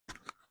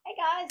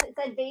guys, it's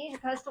Ed Beige,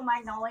 Coastal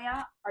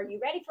Magnolia. Are you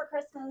ready for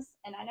Christmas?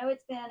 And I know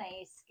it's been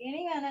a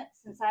skinny minute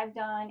since I've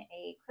done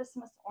a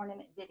Christmas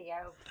ornament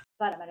video,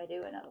 but I'm going to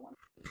do another one.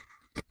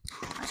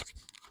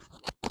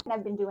 And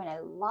I've been doing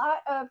a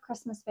lot of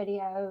Christmas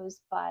videos,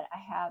 but I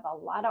have a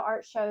lot of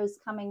art shows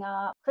coming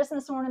up.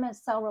 Christmas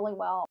ornaments sell really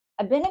well.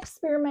 I've been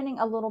experimenting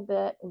a little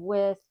bit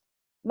with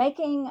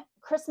making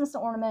Christmas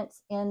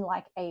ornaments in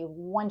like a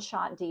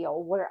one-shot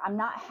deal where I'm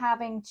not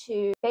having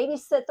to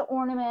babysit the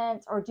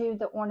ornaments or do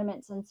the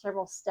ornaments in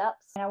several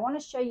steps. And I want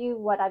to show you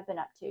what I've been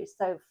up to.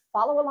 So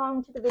follow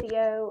along to the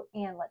video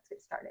and let's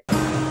get started.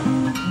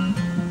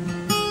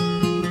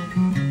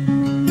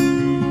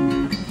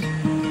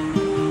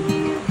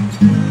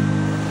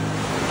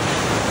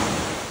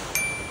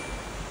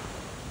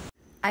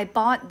 I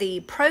bought the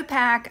Pro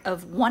Pack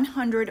of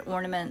 100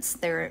 ornaments.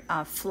 They're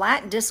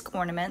flat disc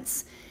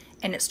ornaments,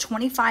 and it's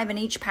 25 in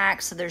each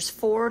pack, so there's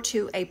 4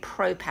 to a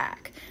Pro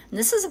Pack. And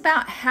this is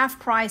about half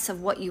price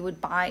of what you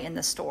would buy in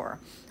the store.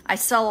 I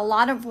sell a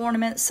lot of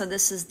ornaments, so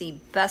this is the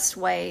best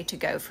way to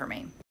go for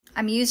me.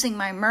 I'm using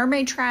my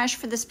Mermaid Trash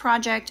for this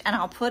project, and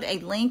I'll put a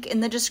link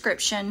in the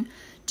description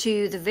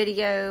to the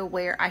video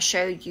where I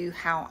showed you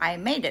how I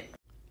made it.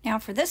 Now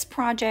for this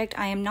project,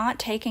 I am not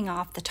taking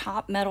off the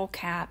top metal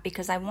cap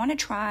because I want to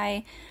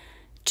try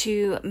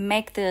to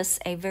make this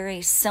a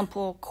very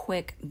simple,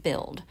 quick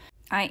build.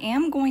 I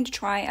am going to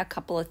try a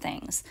couple of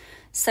things.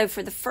 So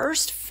for the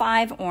first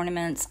 5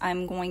 ornaments,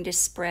 I'm going to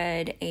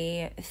spread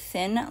a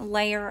thin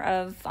layer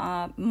of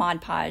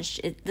Mod Podge.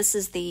 This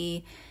is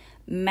the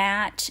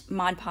matte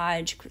Mod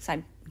Podge because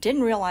I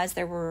didn't realize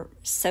there were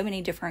so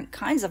many different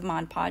kinds of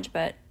Mod Podge,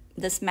 but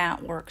this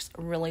matte works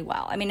really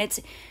well. I mean,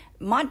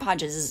 Mod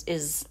Podge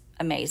is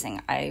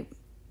amazing. I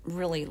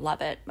really love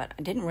it, but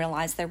I didn't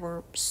realize there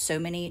were so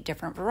many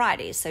different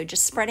varieties. So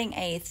just spreading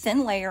a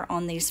thin layer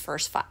on these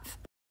first 5.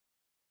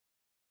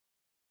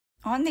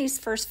 On these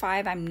first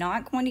 5, I'm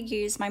not going to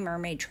use my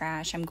Mermaid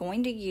Trash. I'm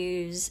going to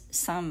use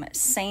some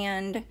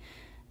sand,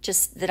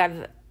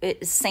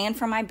 it's sand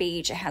from my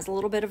beach. It has a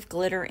little bit of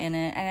glitter in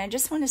it, and I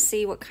just want to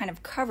see what kind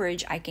of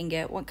coverage I can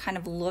get, what kind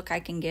of look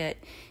I can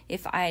get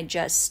if I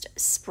just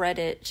spread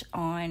it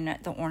on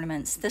the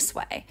ornaments this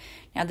way.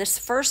 Now this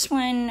first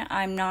one,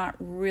 I'm not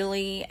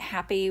really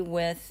happy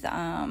with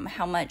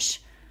how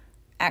much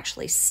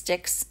actually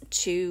sticks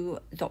to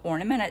the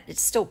ornament.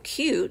 It's still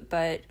cute,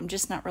 but I'm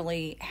just not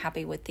really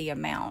happy with the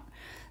amount.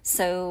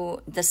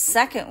 So the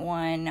second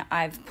one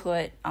I've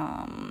put,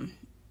 I'm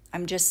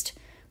just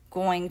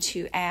going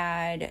to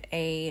add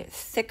a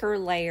thicker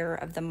layer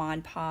of the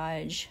Mod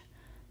Podge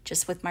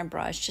just with my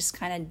brush, just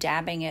kind of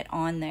dabbing it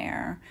on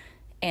there,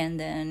 and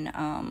then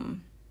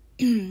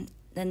and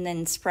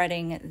then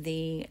spreading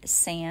the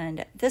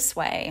sand this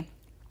way.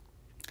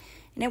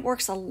 And it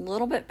works a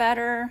little bit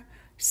better.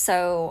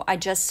 So I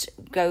just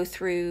go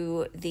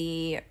through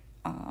the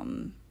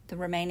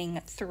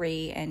remaining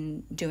 3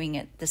 and doing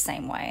it the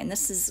same way. And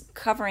this is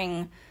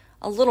covering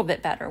a little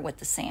bit better with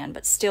the sand,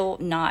 but still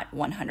not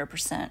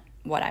 100%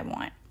 what I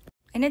want.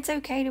 And it's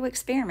okay to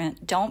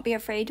experiment. Don't be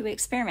afraid to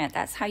experiment.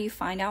 That's how you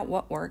find out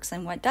what works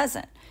and what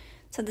doesn't.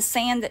 So the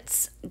sand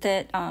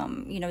that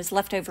is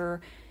left over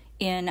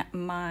in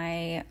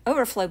my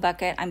overflow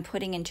bucket, I'm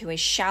putting into a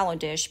shallow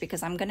dish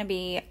because I'm going to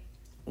be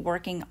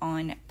working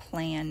on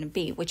plan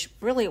B, which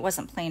really it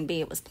wasn't plan B,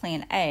 it was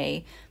plan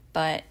A,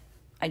 but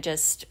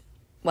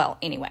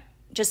anyway,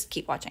 just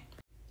keep watching.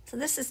 So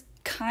this is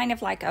kind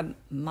of like a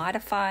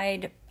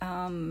modified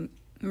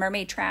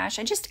Mermaid Trash.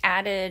 I just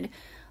added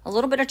a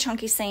little bit of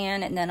chunky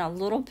sand and then a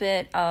little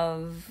bit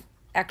of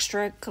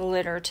extra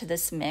glitter to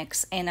this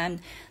mix,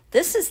 and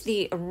this is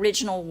the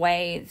original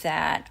way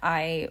that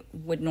I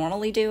would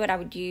normally do it. I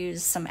would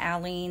use some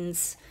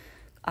Aleene's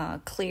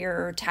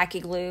clear tacky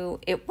glue.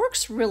 It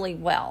works really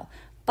well,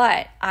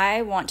 but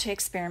I want to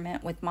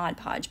experiment with Mod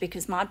Podge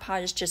because Mod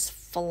Podge just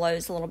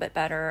flows a little bit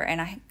better,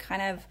 and I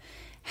kind of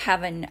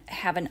have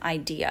an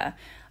idea.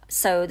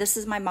 So this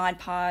is my Mod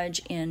Podge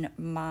in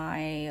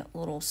my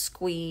little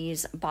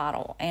squeeze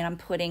bottle, and I'm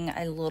putting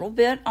a little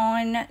bit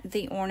on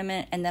the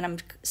ornament, and then I'm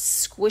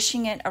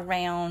squishing it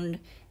around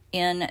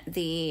in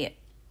the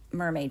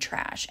Mermaid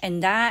Trash,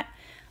 and that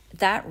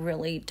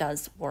really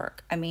does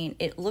work. I mean,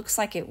 it looks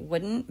like it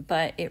wouldn't,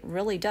 but it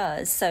really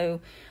does.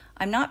 So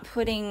I'm not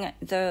putting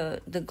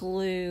the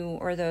glue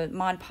or the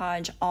Mod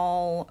Podge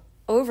all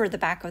over the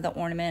back of the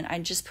ornament.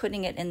 I'm just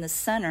putting it in the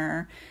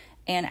center,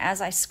 and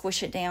as I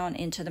squish it down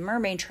into the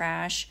Mermaid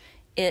Trash,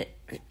 it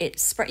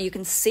spread. You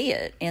can see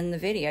it in the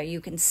video.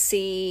 You can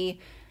see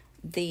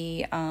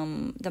the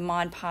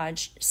Mod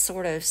Podge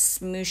sort of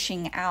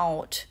smooshing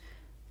out,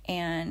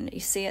 and you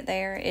see it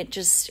there.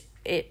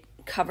 It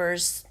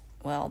covers.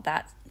 Well,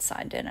 that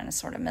side did, and I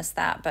sort of missed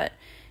that, but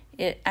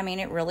it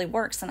really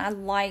works, and I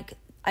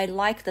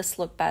like this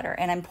look better.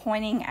 And I'm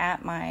pointing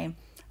at my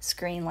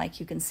screen like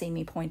you can see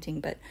me pointing,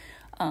 but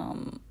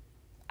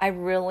I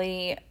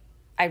really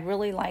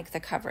like the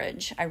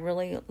coverage. I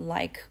really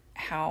like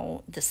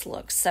how this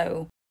looks.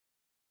 So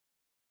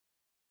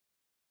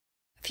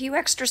a few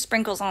extra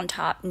sprinkles on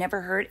top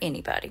never hurt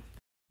anybody.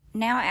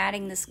 now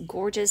adding this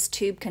gorgeous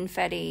tube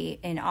confetti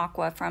in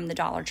aqua from the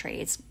Dollar Tree.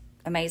 It's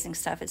amazing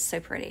stuff. It's so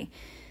pretty.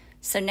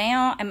 So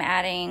now I'm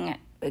adding,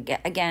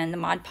 again, the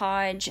Mod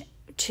Podge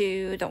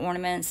to the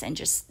ornaments and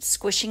just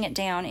squishing it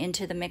down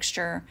into the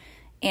mixture.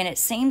 And it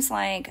seems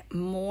like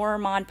more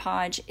Mod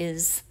Podge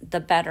is the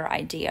better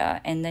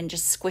idea, and then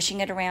just squishing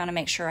it around and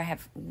make sure I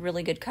have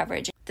really good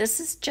coverage. This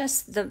is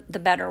just the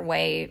better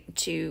way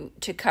to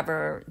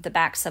cover the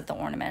backs of the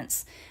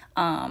ornaments.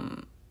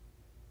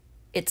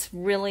 It's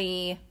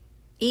really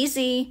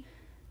easy,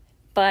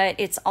 but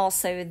it's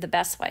also the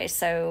best way.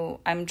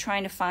 So I'm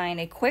trying to find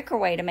a quicker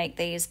way to make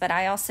these, but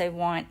I also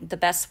want the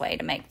best way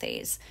to make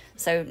these.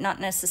 So not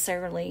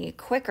necessarily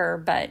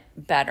quicker, but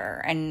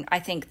better. And I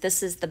think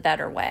this is the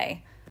better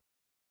way.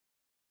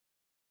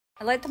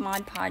 I let the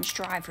Mod Podge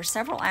dry for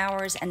several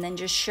hours and then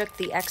just shook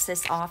the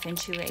excess off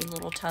into a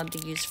little tub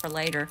to use for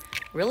later.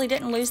 Really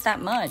didn't lose that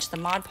much. The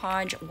Mod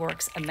Podge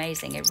works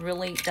amazing. It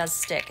really does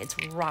stick. It's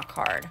rock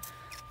hard.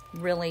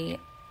 Really,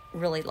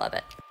 really love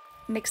it.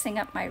 Mixing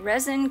up my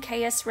resin,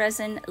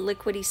 KSRESIN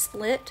Liquidy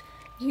Split.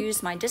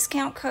 Use my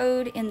discount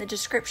code in the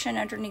description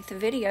underneath the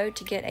video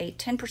to get a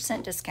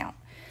 10% discount.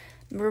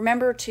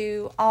 Remember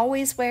to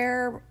always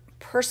wear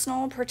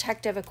personal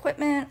protective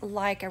equipment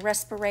like a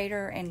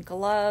respirator and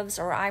gloves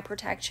or eye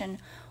protection,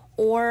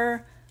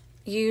 or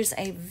use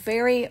a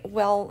very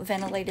well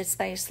ventilated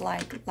space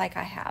like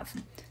I have.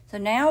 So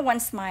now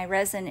once my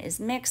resin is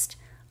mixed,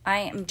 I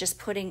am just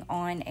putting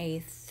on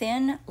a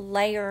thin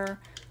layer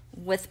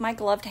with my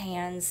gloved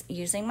hands,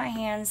 using my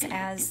hands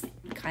as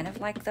kind of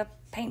like the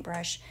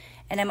paintbrush,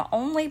 and I'm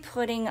only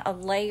putting a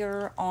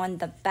layer on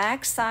the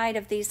back side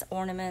of these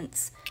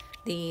ornaments,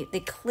 the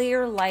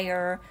clear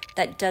layer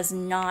that does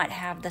not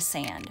have the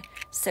sand.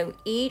 So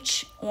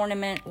each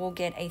ornament will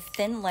get a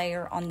thin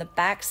layer on the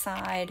back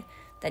side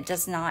that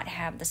does not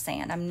have the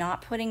sand. I'm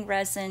not putting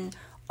resin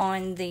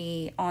on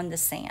the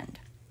sand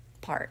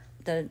part,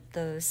 the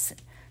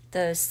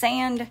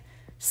sand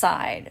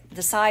side,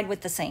 the side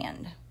with the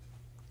sand.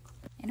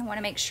 And I want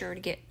to make sure to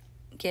get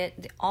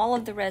all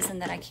of the resin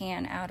that I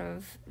can out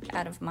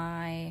of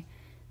my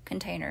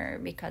container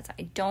because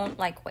I don't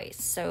like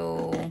waste.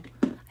 So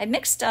I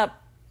mixed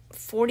up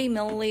 40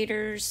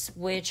 milliliters,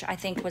 which I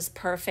think was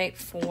perfect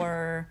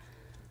for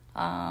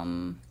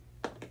the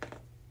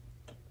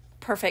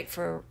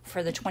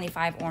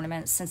 25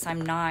 ornaments, since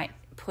I'm not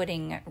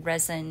putting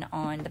resin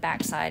on the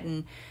backside.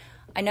 And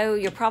I know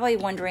you're probably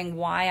wondering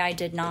why I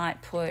did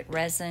not put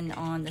resin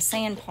on the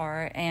sand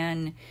part,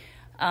 and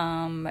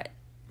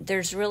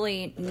there's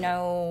really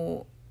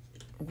no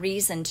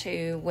reason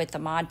to with the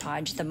Mod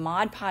Podge. The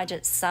Mod Podge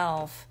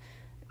itself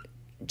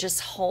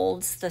just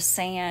holds the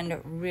sand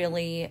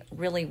really,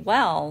 really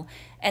well.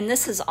 And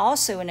this is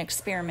also an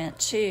experiment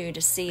too,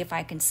 to see if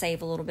I can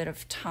save a little bit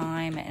of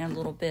time and a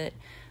little bit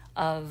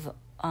of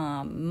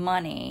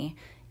money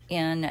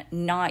in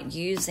not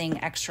using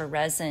extra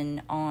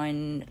resin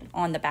on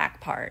the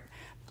back part.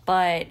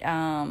 But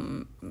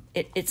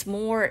it's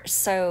more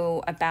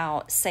so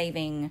about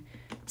saving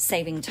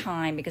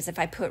time, because if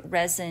I put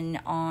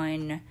resin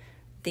on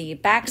the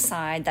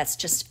backside, that's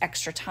just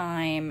extra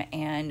time,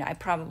 and I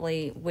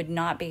probably would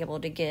not be able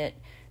to get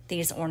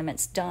these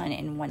ornaments done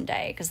in one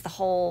day, because the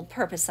whole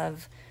purpose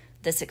of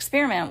this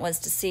experiment was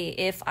to see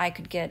if I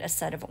could get a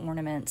set of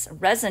ornaments,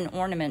 resin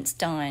ornaments,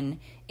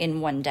 done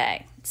in one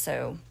day.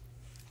 So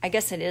I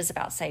guess it is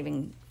about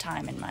saving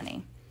time and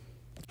money.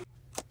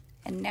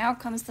 And now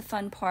comes the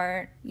fun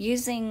part,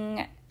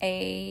 using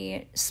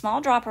a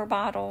small dropper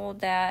bottle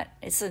that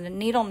is a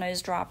needle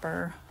nose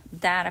dropper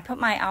that I put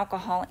my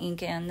alcohol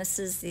ink in. This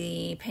is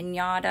the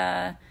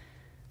Pinata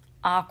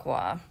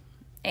Aqua,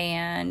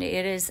 and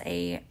it is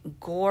a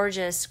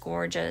gorgeous,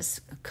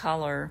 gorgeous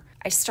color.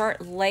 I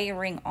start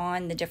layering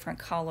on the different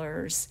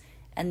colors,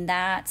 and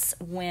that's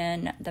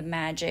when the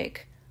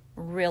magic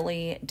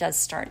really does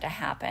start to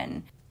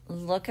happen.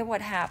 Look at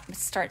what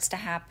starts to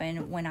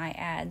happen when I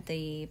add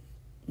the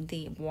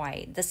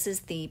white. This is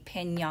the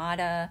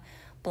Pinata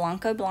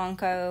Blanco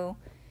Blanco,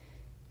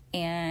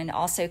 and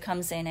also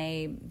comes in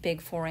a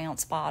big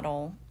 4-ounce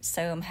bottle,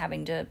 so I'm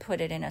having to put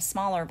it in a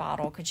smaller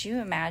bottle. Could you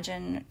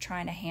imagine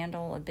trying to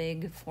handle a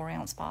big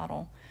 4-ounce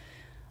bottle?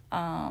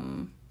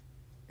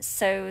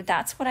 So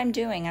that's what I'm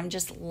doing. I'm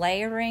just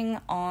layering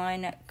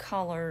on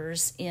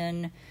colors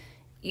in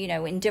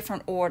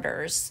different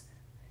orders,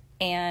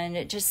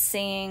 and just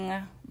seeing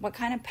what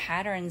kind of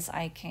patterns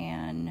I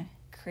can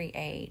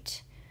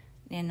create.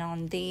 And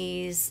on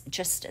these,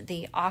 just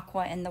the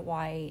aqua and the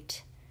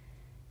white.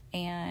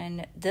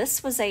 And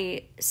this was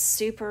a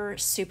super,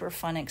 super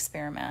fun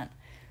experiment.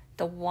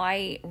 The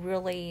white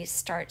really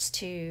starts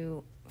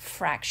to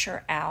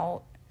fracture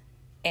out,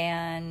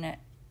 and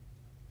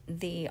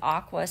the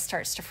aqua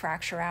starts to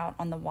fracture out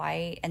on the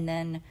white. And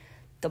then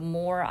the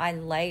more I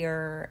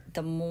layer,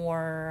 the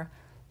more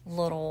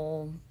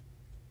little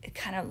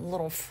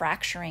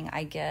fracturing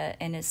I get.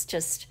 And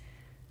it's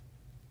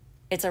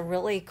a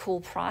really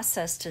cool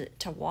process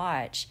to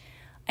watch.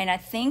 And I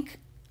think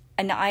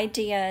an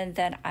idea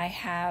that I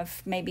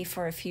have maybe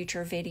for a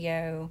future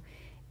video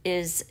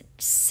is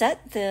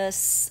set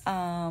this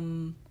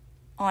on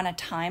a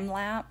time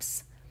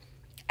lapse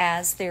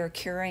as they're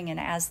curing and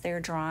as they're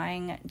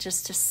drying,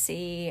 just to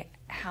see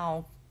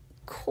how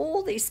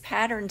cool these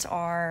patterns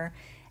are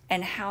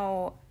and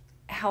how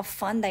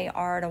fun they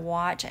are to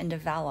watch and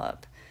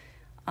develop.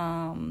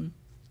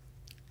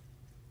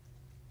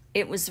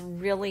 It was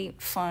really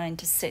fun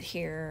to sit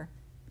here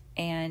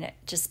and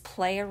just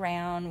play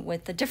around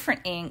with the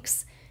different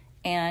inks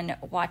and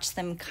watch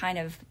them kind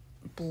of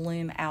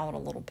bloom out a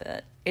little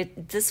bit.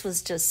 This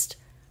was just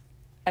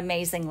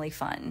amazingly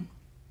fun.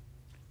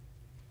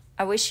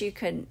 I wish you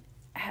could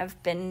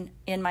have been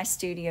in my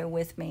studio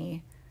with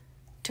me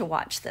to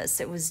watch this.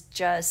 It was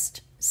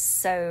just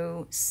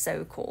so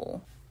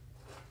cool.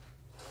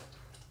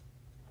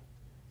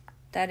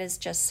 That is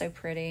just so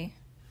pretty.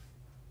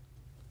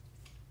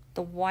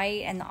 The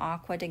white and the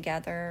aqua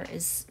together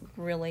is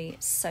really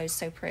so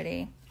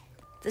pretty.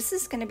 This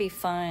is going to be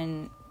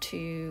fun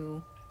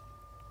to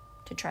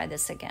try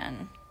this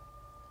again.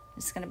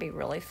 It's going to be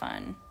really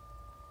fun.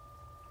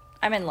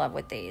 I'm in love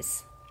with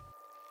these.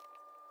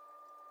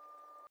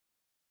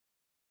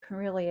 I'm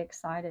really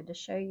excited to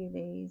show you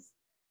these.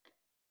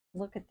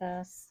 Look at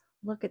this.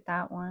 Look at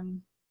that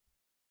one.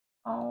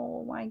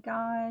 Oh my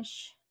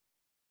gosh.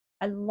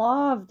 I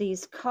love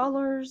these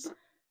colors.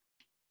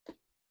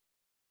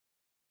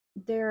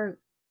 They're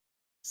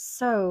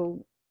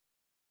so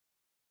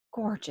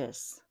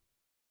gorgeous.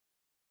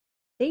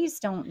 These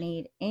don't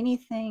need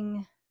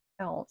anything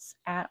else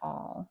at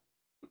all.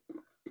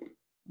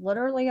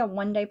 Literally a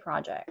one-day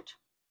project.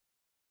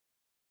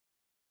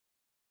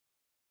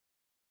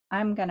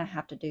 I'm gonna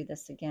have to do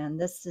this again.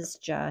 This is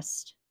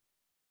just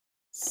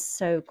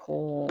so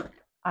cool.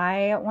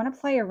 I want to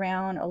play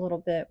around a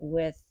little bit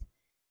with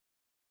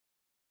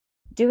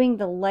doing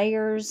the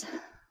layers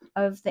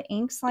of the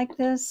inks like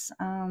this,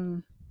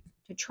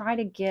 to try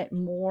to get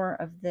more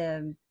of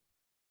the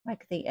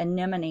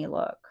anemone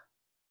look.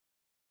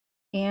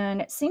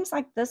 And it seems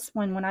like this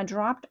one, when I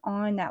dropped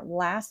on that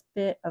last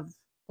bit of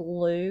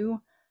blue,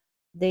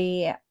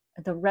 the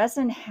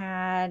resin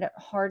had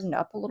hardened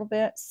up a little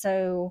bit,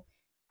 so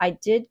I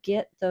did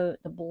get the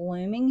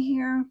blooming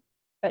here,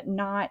 but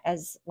not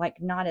as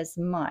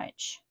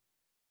much.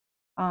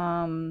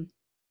 And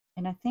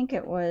I think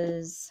it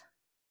was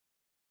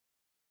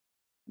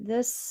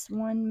this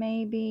one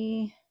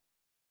maybe.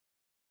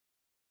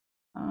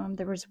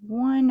 There was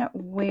one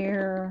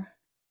where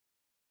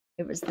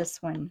it was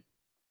this one.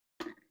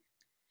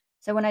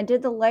 So when I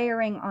did the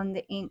layering on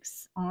the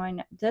inks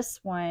on this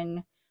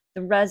one,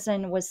 the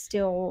resin was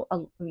still,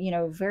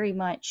 very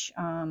much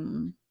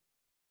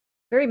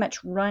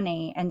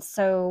runny. And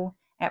so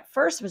at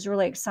first I was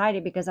really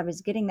excited because I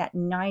was getting that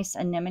nice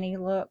anemone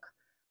look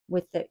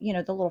with the, the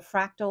little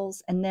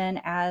fractals. And then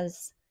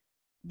as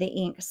the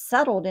ink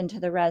settled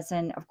into the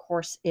resin, of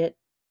course, it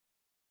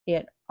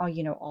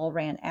all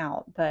ran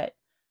out. But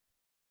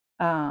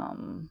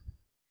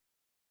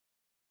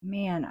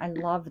man, I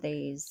love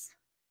these.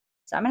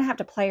 So I'm gonna have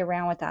to play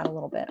around with that a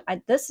little bit.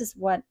 This is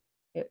what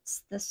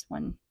it's this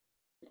one.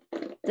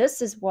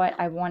 This is what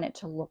I want it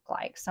to look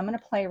like. So I'm gonna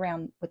play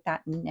around with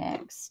that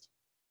next.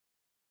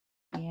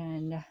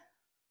 And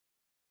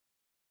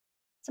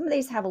some of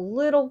these have a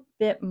little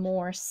bit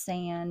more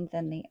sand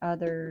than the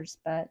others,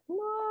 but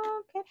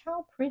look at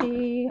how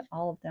pretty.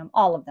 All of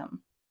them.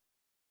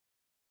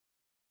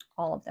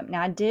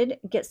 Now I did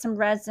get some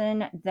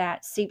resin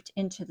that seeped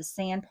into the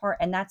sand part,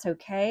 and that's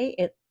okay.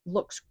 It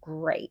looks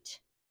great.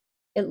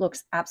 It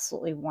looks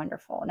absolutely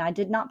wonderful. And I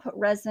did not put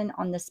resin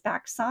on this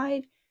back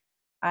side.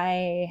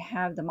 I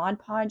have the Mod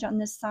Podge on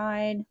this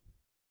side,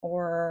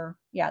 or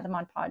the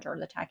Mod Podge or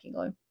the tacky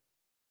glue. It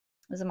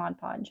was a Mod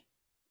Podge.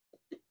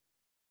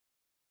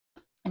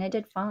 And it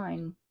did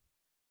fine.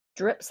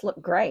 Drips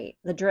look great.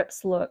 The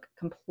drips look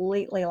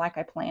completely like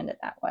I planned it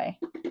that way.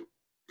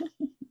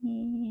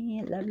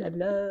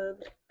 Love.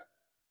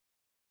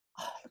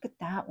 Oh, look at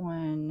that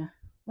one.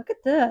 Look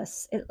at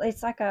this.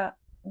 It's like a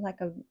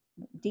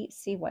deep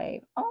sea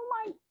wave. Oh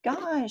my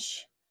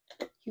gosh.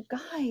 You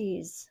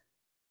guys,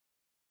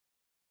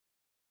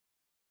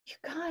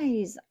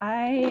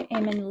 I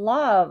am in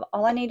love.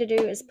 All I need to do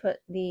is put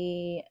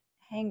the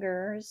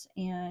hangers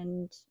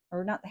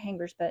or not the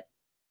hangers, but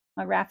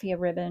my raffia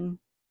ribbon.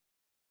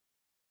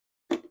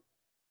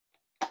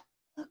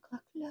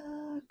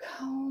 Look.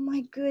 Oh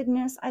my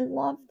goodness. I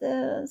love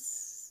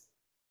this.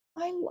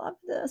 I love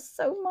this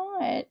so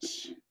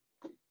much.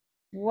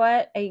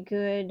 What a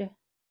good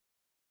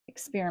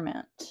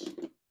experiment.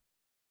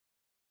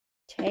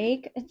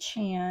 Take a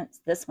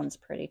chance. This one's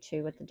pretty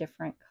too with the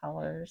different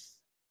colors.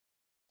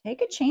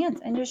 Take a chance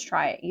and just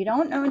try it. You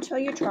don't know until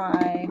you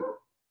try.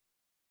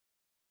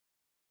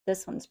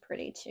 This one's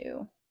pretty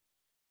too.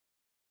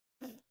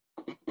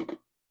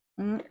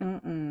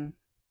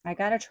 I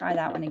gotta try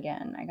that one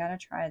again. I gotta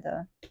try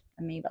the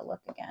amoeba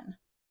look again.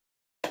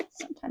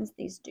 Sometimes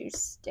these do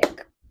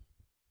stick.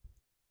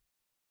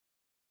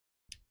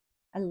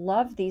 I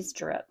love these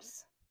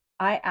drips.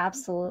 I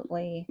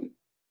absolutely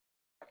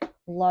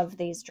love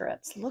these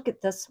drips. Look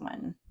at this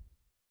one.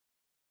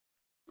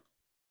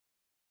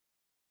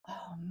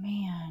 Oh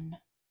man,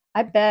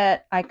 I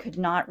bet I could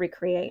not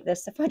recreate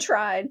this if I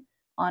tried,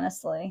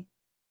 honestly.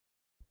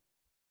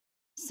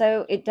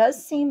 So it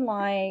does seem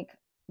like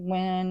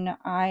when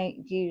I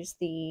use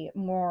the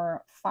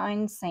more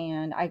fine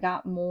sand, I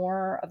got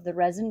more of the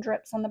resin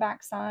drips on the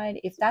backside.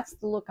 If that's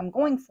the look I'm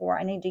going for,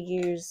 I need to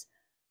use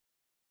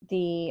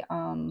the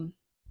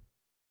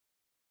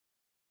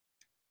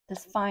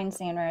this fine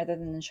sand rather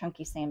than the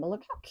chunky sand. But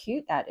look how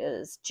cute that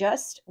is,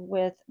 just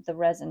with the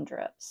resin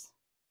drips.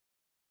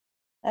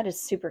 That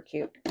is super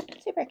cute.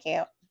 Super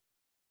cute.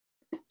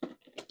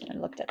 I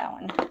looked at that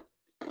one.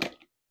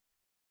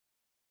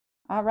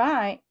 All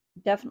right.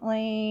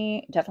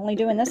 Definitely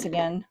doing this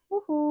again.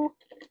 Woohoo.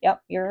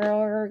 Yep,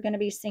 you're going to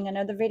be seeing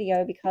another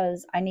video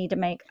because I need to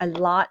make a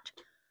lot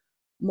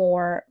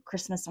more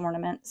Christmas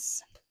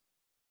ornaments.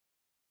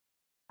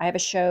 I have a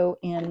show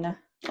in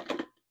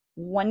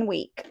 1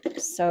 week,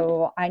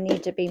 so I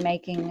need to be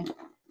making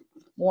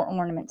more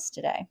ornaments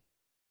today.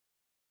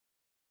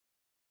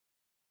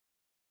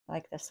 I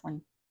like this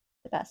one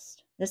the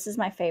best. This is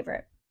my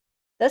favorite.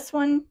 This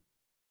one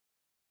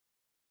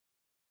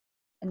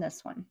and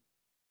this one.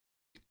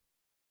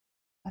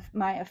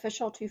 My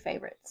official 2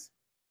 favorites.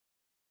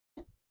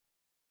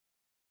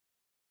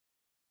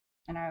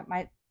 And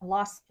I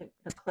lost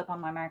the clip on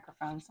my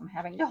microphone, so I'm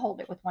having to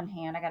hold it with one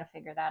hand. I got to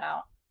figure that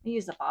out. I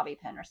use a bobby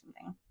pin or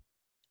something.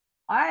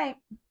 All right,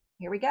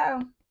 here we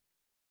go.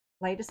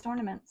 Latest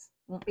ornaments.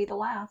 Won't be the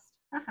last.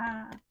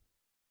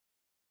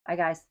 Bye,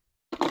 guys.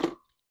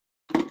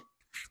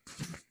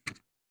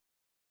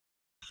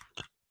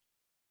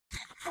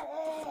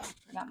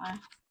 Forgot my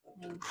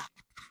thing.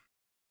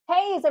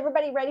 Hey, is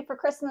everybody ready for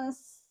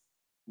Christmas?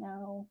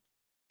 No.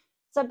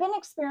 So I've been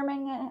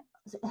experimenting